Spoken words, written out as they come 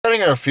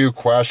getting a few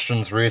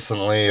questions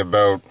recently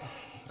about,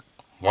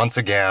 once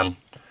again,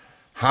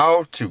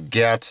 how to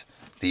get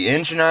the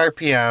engine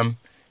RPM,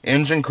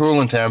 engine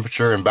coolant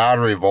temperature, and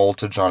battery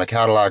voltage on a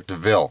Cadillac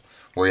DeVille,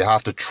 where you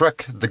have to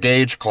trick the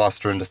gauge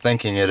cluster into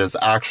thinking it is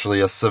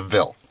actually a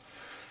Seville.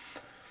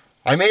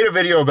 I made a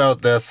video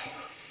about this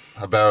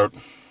about,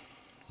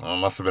 well, it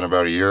must have been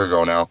about a year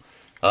ago now.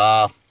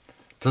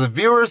 To the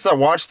viewers that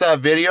watched that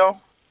video,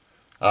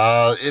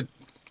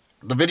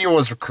 the video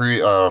was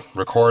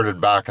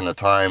recorded back in a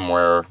time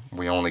where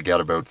we only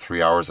get about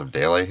 3 hours of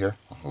daylight here,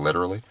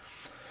 literally.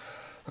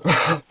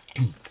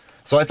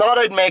 So I thought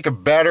I'd make a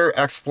better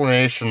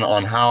explanation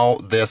on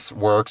how this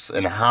works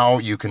and how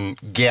you can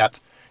get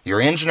your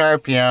engine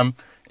RPM,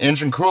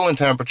 engine coolant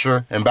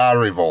temperature, and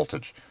battery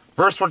voltage.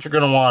 First, what you're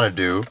going to want to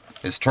do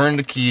is turn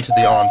the key to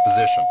the on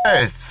position.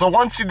 Okay, so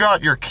once you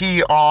got your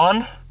key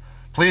on,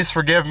 please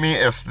forgive me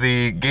if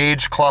the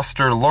gauge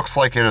cluster looks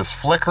like it is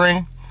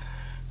flickering.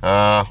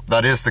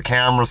 That is the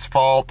camera's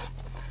fault.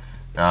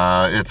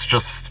 It's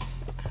just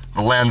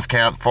the lens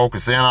can't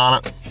focus in on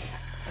it.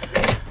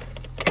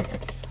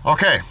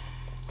 Okay,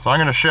 so I'm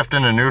going to shift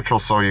into neutral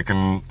so you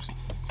can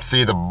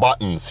see the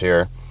buttons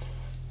here.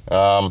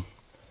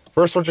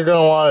 First, what you're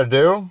going to want to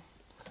do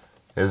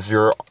is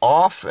your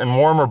off and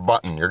warmer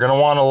button. You're going to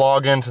want to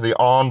log into the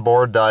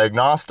Onboard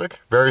Diagnostic.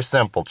 Very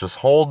simple. Just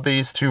hold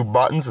these two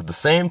buttons at the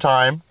same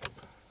time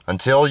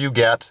until you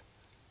get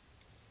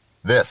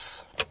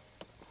this.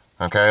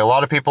 Okay, a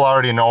lot of people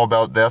already know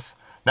about this.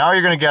 Now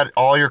you're going to get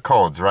all your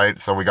codes, right?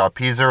 So we got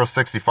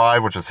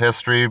P065, which is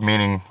history,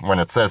 meaning when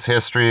it says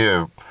history,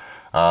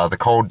 the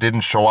code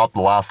didn't show up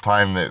the last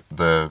time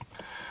the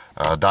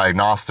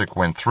diagnostic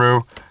went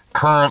through.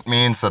 Current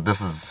means that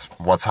this is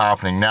what's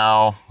happening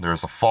now.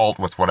 There's a fault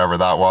with whatever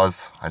that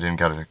was. I didn't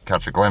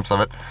catch a glimpse of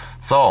it.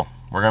 So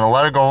we're going to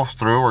let it go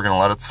through. We're going to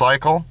let it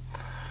cycle.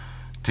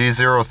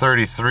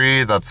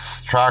 T033,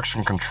 that's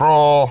traction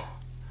control.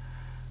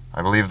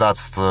 I believe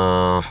that's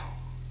the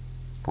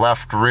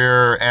left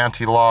rear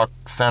anti-lock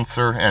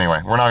sensor.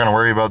 Anyway, we're not going to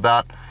worry about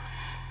that.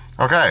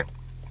 Okay.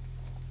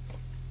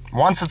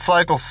 Once it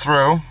cycles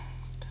through,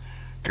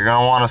 you're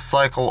going to want to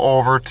cycle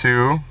over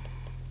to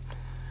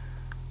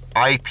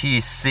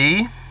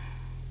IPC,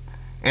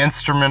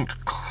 instrument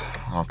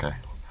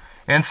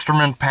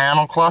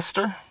panel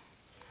cluster.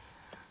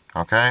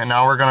 Okay, and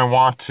now we're going to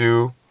want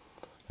to,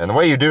 and the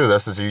way you do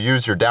this is you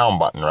use your down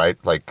button, right?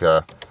 Like,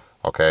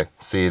 okay,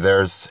 see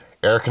there's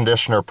air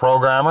conditioner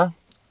programmer.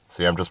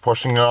 See, I'm just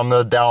pushing on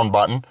the down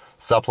button.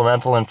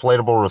 Supplemental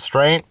inflatable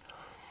restraint,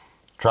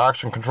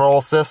 traction control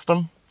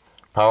system,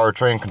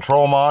 powertrain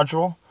control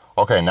module.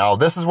 Okay, now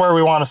this is where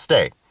we want to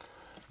stay.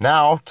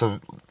 Now, to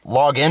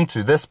log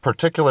into this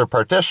particular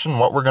partition,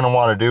 what we're going to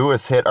want to do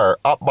is hit our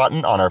up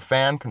button on our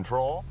fan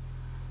control.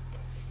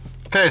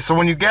 Okay, so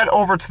when you get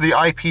over to the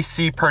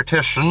IPC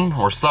partition,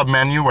 or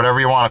submenu, whatever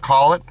you want to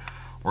call it,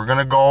 we're going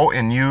to go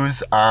and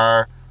use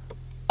our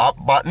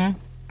up button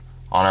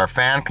on our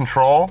fan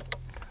control.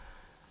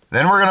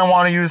 Then we're going to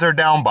want to use our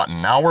down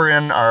button. Now we're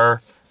in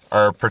our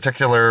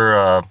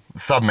particular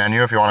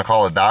submenu, if you want to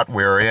call it that.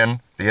 We're in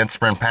the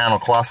instrument panel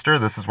cluster.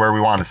 This is where we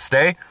want to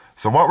stay.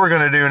 So what we're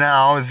going to do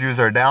now is use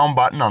our down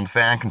button on the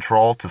fan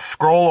control to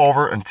scroll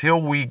over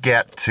until we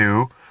get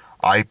to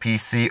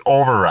IPC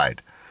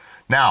override.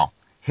 Now,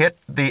 hit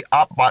the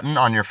up button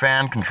on your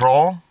fan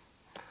control.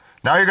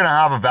 Now you're going to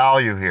have a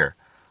value here,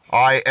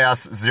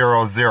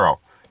 IS00.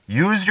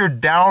 Use your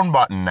down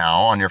button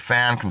now on your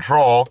fan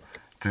control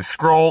to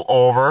scroll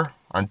over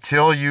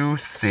until you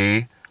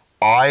see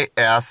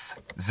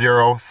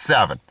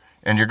IS07.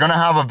 And you're going to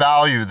have a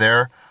value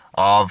there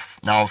of,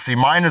 now see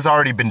mine has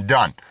already been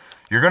done.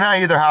 You're going to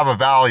either have a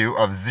value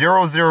of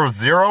 000,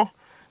 016,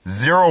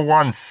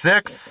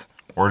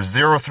 or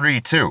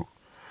 032.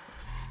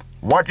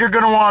 What you're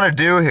going to want to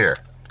do here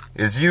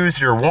is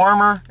use your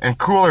warmer and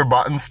cooler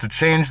buttons to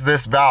change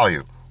this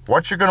value.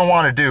 What you're going to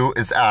want to do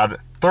is add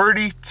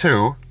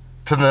 32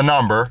 to the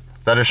number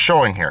that is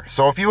showing here.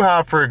 So if you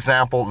have, for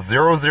example,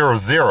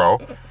 000,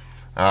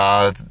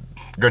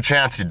 good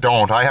chance you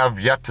don't. I have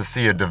yet to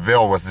see a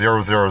DeVille with 000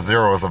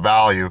 as a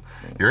value.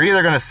 You're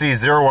either going to see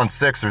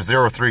 016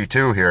 or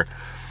 032 here.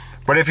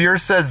 But if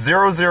yours says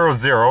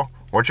 000,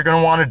 what you're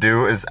going to want to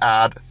do is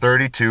add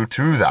 32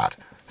 to that.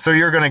 So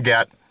you're going to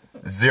get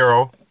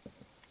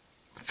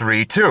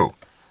 032.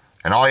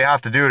 And all you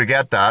have to do to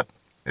get that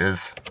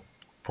is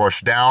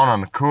push down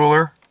on the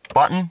cooler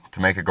button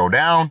to make it go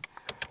down,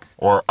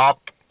 or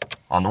up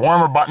on the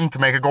warmer button to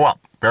make it go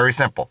up. Very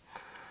simple.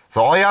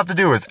 So all you have to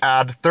do is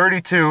add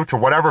 32 to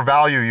whatever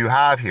value you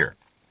have here.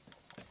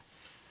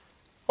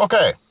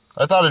 Okay,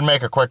 I thought I'd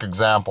make a quick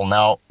example.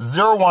 Now,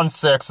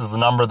 016 is the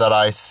number that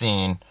I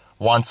seen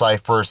once I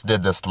first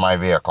did this to my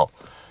vehicle.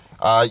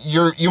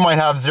 You might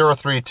have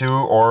 032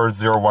 or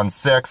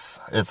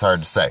 016, it's hard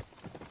to say.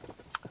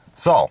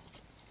 So,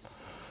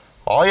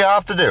 all you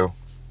have to do,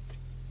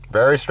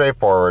 very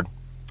straightforward,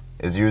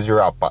 is use your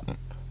up button.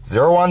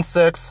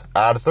 016,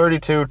 add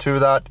 32 to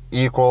that,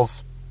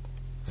 equals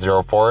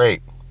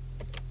 048.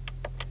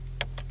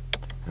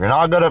 If you're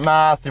not good at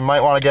math, you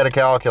might want to get a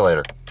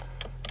calculator.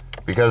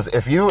 Because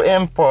if you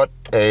input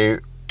a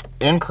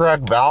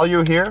incorrect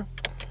value here,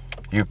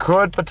 you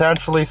could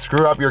potentially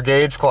screw up your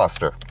gauge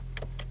cluster.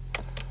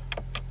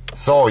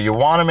 So you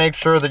want to make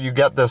sure that you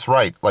get this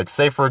right. Like,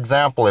 say for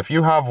example, if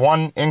you have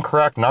one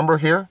incorrect number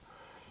here,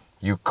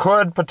 you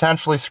could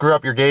potentially screw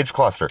up your gauge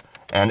cluster.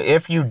 And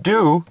if you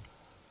do,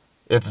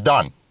 it's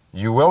done.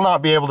 You will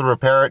not be able to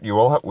repair it. You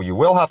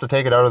will have to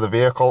take it out of the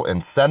vehicle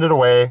and send it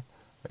away,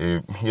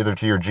 either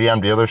to your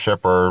GM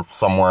dealership or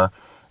somewhere,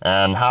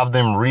 and have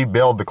them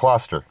rebuild the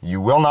cluster.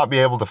 You will not be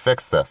able to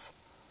fix this.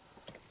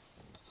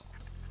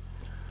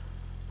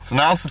 So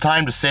now's the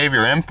time to save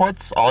your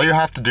inputs. All you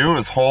have to do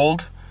is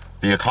hold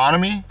the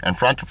economy and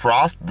front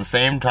defrost at the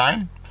same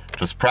time.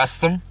 Just press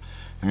them.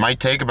 It might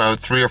take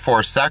about 3 or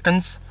 4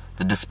 seconds.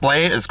 The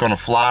display is going to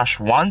flash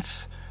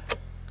once,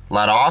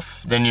 let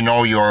off, then you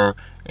know your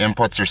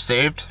inputs are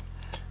saved.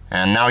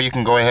 And now you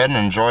can go ahead and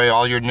enjoy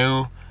all your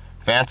new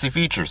fancy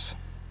features.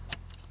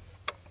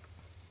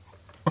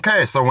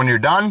 Okay, so when you're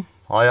done,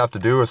 all you have to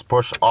do is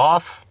push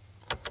off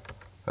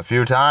a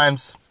few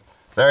times.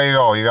 There you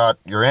go, you got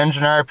your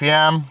engine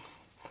RPM.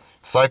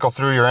 Cycle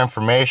through your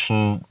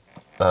information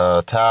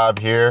tab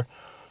here.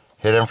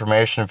 Hit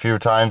information a few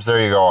times.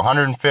 There you go,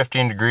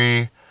 115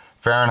 degree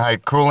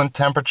Fahrenheit coolant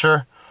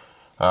temperature.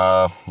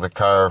 The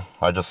car,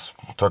 I just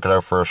took it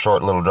out for a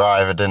short little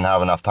drive. It didn't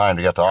have enough time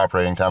to get to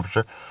operating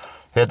temperature.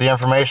 Hit the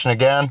information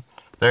again.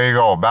 There you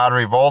go,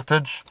 battery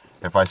voltage.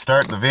 If I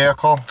start the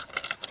vehicle,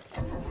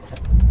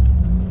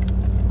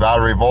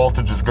 battery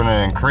voltage is going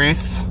to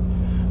increase.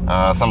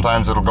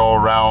 Sometimes it'll go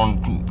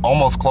around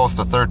almost close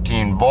to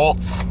 13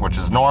 volts, which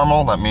is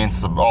normal. That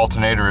means the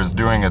alternator is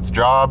doing its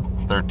job.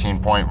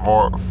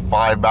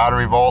 13.5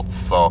 battery volts,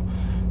 so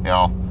you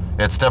know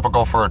it's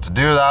typical for it to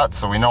do that.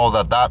 So we know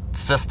that that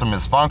system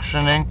is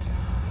functioning.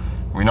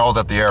 We know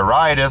that the air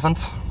ride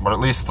isn't, but at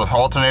least the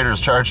alternator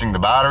is charging the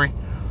battery.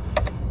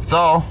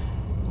 So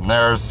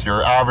there's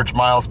your average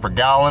miles per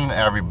gallon.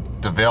 Every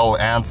DeVille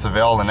and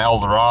Seville and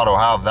Eldorado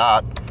have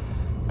that.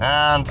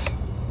 And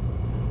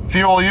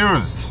fuel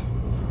used,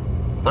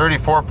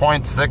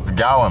 34.6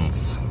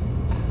 gallons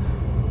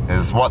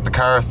is what the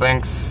car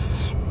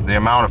thinks the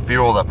amount of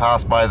fuel that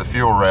passed by the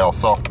fuel rail.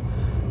 So,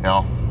 you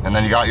know, and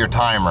then you got your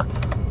timer.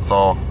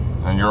 So,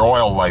 and your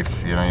oil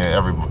life, you know,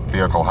 every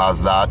vehicle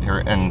has that.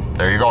 And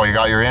there you go, you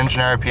got your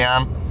engine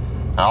RPM.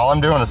 And all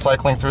I'm doing is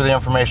cycling through the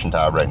information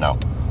tab right now.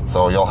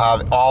 So you'll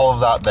have all of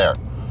that there.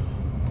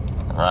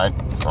 All right,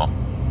 so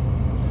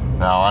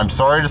now I'm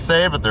sorry to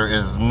say, but there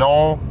is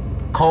no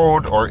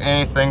code or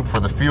anything for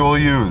the fuel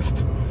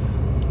used.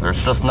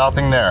 There's just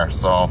nothing there,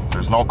 so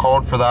there's no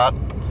code for that.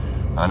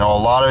 I know a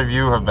lot of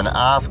you have been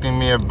asking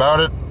me about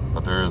it,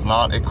 but there is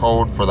not a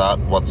code for that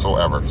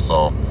whatsoever,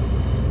 so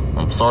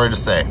I'm sorry to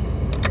say.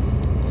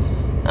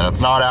 And it's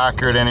not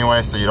accurate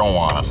anyway, so you don't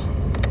want it.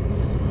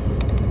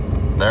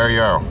 There you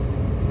go.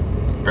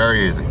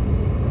 Very easy.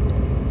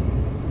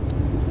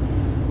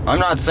 I'm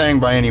not saying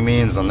by any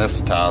means on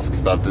this task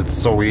that it's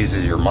so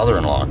easy your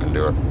mother-in-law can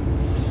do it.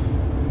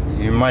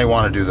 You might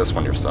want to do this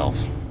one yourself.